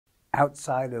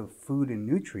Outside of food and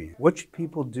nutrients, what should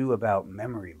people do about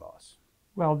memory loss?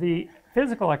 Well, the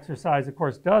physical exercise, of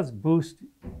course, does boost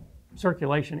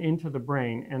circulation into the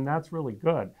brain, and that's really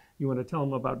good. You want to tell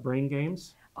them about brain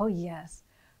games? Oh, yes.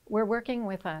 We're working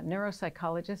with a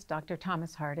neuropsychologist, Dr.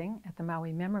 Thomas Harding, at the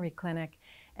Maui Memory Clinic,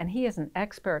 and he is an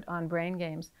expert on brain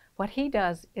games. What he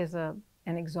does is an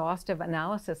exhaustive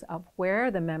analysis of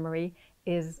where the memory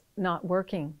is not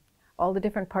working, all the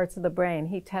different parts of the brain.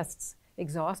 He tests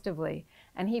exhaustively,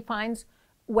 and he finds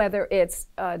whether it's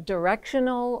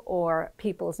directional or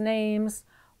people's names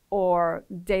or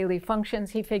daily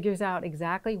functions. He figures out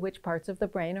exactly which parts of the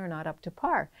brain are not up to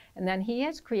par. And then he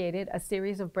has created a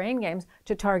series of brain games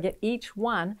to target each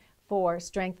one for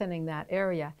strengthening that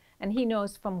area. And he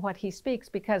knows from what he speaks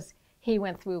because he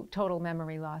went through total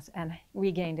memory loss and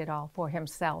regained it all for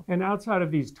himself. And outside of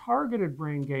these targeted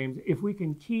brain games, if we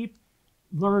can keep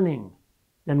learning,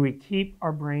 then we keep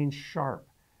our brains sharp.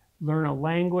 Learn a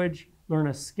language, learn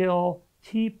a skill,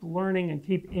 keep learning and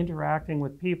keep interacting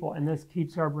with people, and this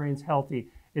keeps our brains healthy.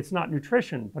 It's not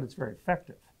nutrition, but it's very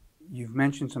effective. You've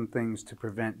mentioned some things to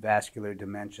prevent vascular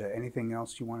dementia. Anything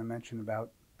else you want to mention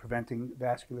about preventing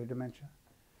vascular dementia?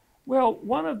 Well,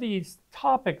 one of these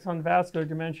topics on vascular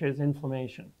dementia is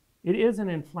inflammation. It is an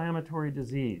inflammatory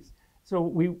disease. So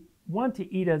we want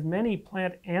to eat as many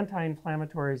plant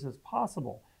anti-inflammatories as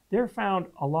possible. They're found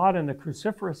a lot in the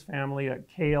cruciferous family, like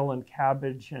kale and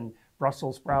cabbage and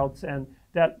Brussels sprouts, and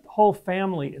that whole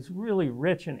family is really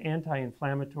rich in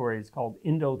anti-inflammatories called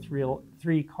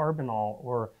indo-3-carbinol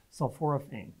or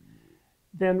sulforaphane.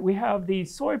 Then we have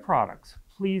these soy products,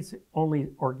 please only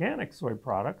organic soy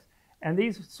products, and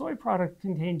these soy products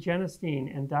contain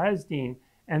genistein and diastein,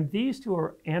 and these two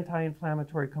are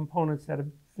anti-inflammatory components that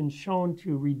have been shown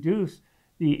to reduce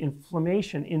the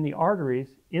inflammation in the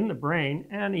arteries, in the brain,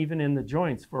 and even in the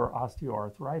joints for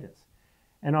osteoarthritis.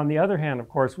 And on the other hand, of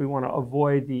course, we want to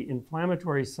avoid the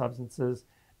inflammatory substances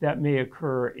that may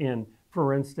occur in,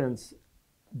 for instance,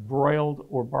 broiled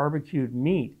or barbecued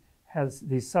meat has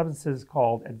these substances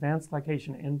called advanced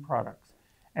glycation end products.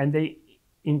 And they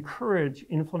encourage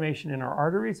inflammation in our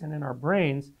arteries and in our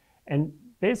brains and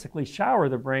basically shower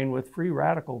the brain with free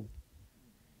radical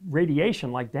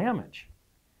radiation like damage.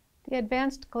 The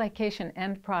advanced glycation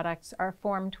end products are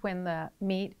formed when the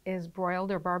meat is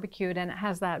broiled or barbecued and it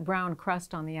has that brown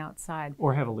crust on the outside.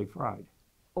 Or heavily fried.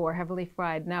 Or heavily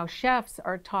fried. Now, chefs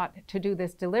are taught to do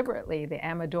this deliberately, the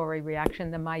Amadori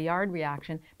reaction, the Maillard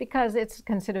reaction, because it's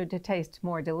considered to taste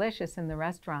more delicious in the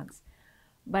restaurants.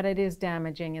 But it is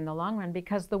damaging in the long run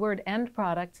because the word end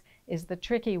products is the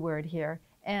tricky word here,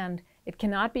 and it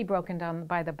cannot be broken down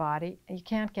by the body. You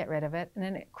can't get rid of it. And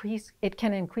then it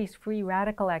can increase free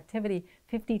radical activity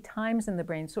 50 times in the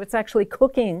brain. So it's actually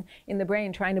cooking in the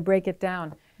brain, trying to break it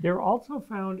down. They're also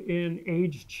found in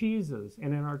aged cheeses.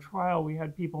 And in our trial, we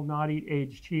had people not eat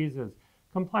aged cheeses.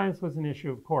 Compliance was an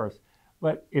issue, of course.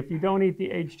 But if you don't eat the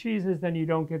aged cheeses, then you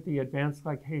don't get the advanced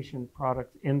glycation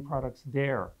products, end products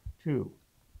there, too.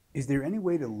 Is there any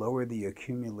way to lower the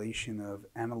accumulation of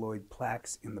amyloid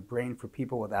plaques in the brain for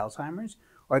people with Alzheimer's?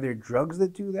 Are there drugs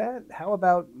that do that? How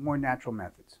about more natural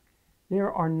methods?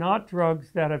 There are not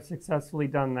drugs that have successfully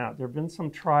done that. There have been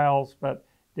some trials, but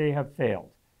they have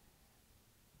failed.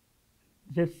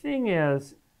 The thing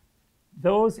is,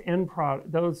 those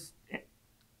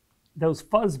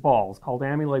fuzz balls called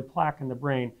amyloid plaque in the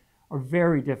brain are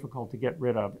very difficult to get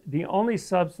rid of. The only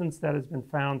substance that has been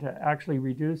found to actually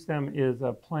reduce them is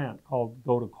a plant called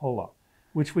gotu kola,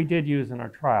 which we did use in our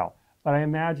trial, but I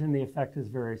imagine the effect is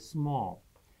very small.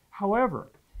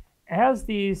 However, as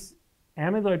these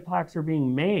amyloid plaques are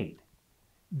being made,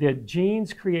 the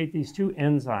genes create these two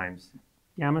enzymes,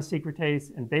 gamma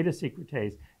secretase and beta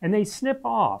secretase, and they snip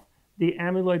off the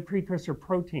amyloid precursor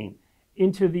protein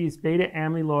into these beta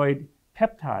amyloid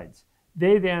peptides.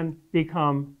 They then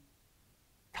become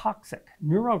toxic,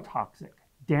 neurotoxic,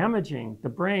 damaging the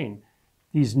brain,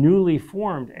 these newly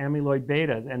formed amyloid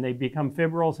betas, and they become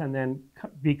fibrils and then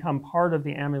become part of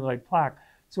the amyloid plaque.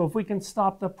 So if we can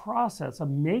stop the process of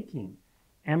making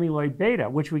amyloid beta,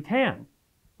 which we can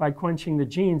by quenching the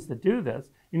genes that do this,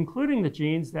 including the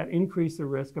genes that increase the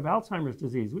risk of Alzheimer's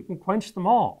disease, we can quench them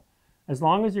all. As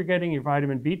long as you're getting your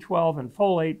vitamin B12 and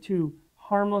folate, two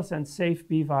harmless and safe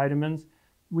B vitamins.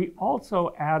 We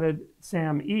also added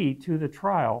SAM-E to the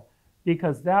trial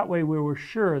because that way we were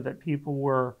sure that people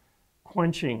were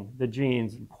quenching the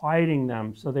genes and quieting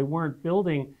them so they weren't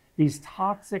building these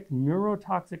toxic,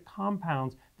 neurotoxic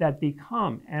compounds that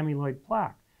become amyloid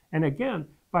plaque. And again,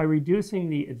 by reducing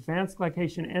the advanced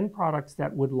glycation end products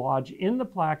that would lodge in the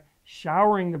plaque,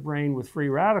 showering the brain with free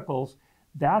radicals,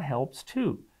 that helps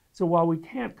too. So while we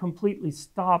can't completely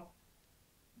stop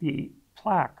the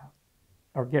plaque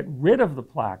or get rid of the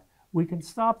plaque, we can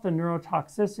stop the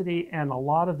neurotoxicity and a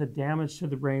lot of the damage to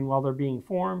the brain while they're being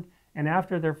formed and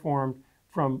after they're formed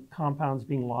from compounds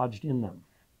being lodged in them.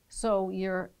 So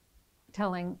you're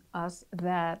telling us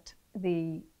that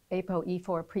the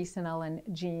ApoE4 presenilin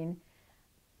gene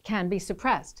can be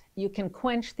suppressed. You can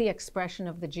quench the expression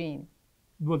of the gene.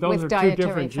 Well, those with are two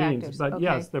different factors. genes, but Okay.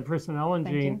 yes, the presenilin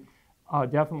gene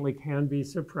definitely can be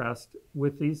suppressed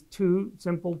with these two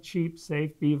simple, cheap,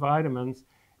 safe B vitamins.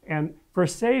 And for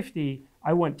safety,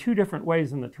 I went two different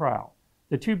ways in the trial,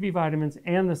 the two B vitamins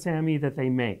and the SAMe that they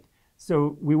make.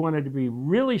 So we wanted to be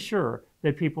really sure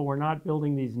that people were not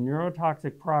building these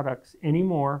neurotoxic products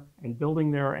anymore and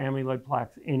building their amyloid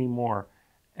plaques anymore.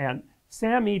 And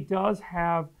SAMe does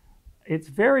have, it's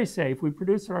very safe. We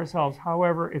produce it ourselves.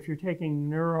 However, if you're taking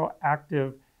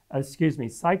psychoactive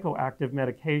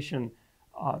medication,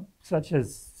 such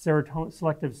as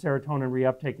selective serotonin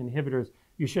reuptake inhibitors,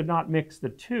 you should not mix the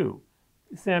two.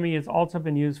 SAMe has also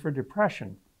been used for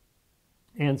depression.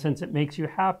 And since it makes you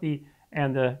happy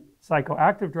and the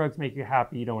psychoactive drugs make you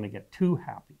happy, you don't want to get too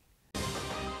happy.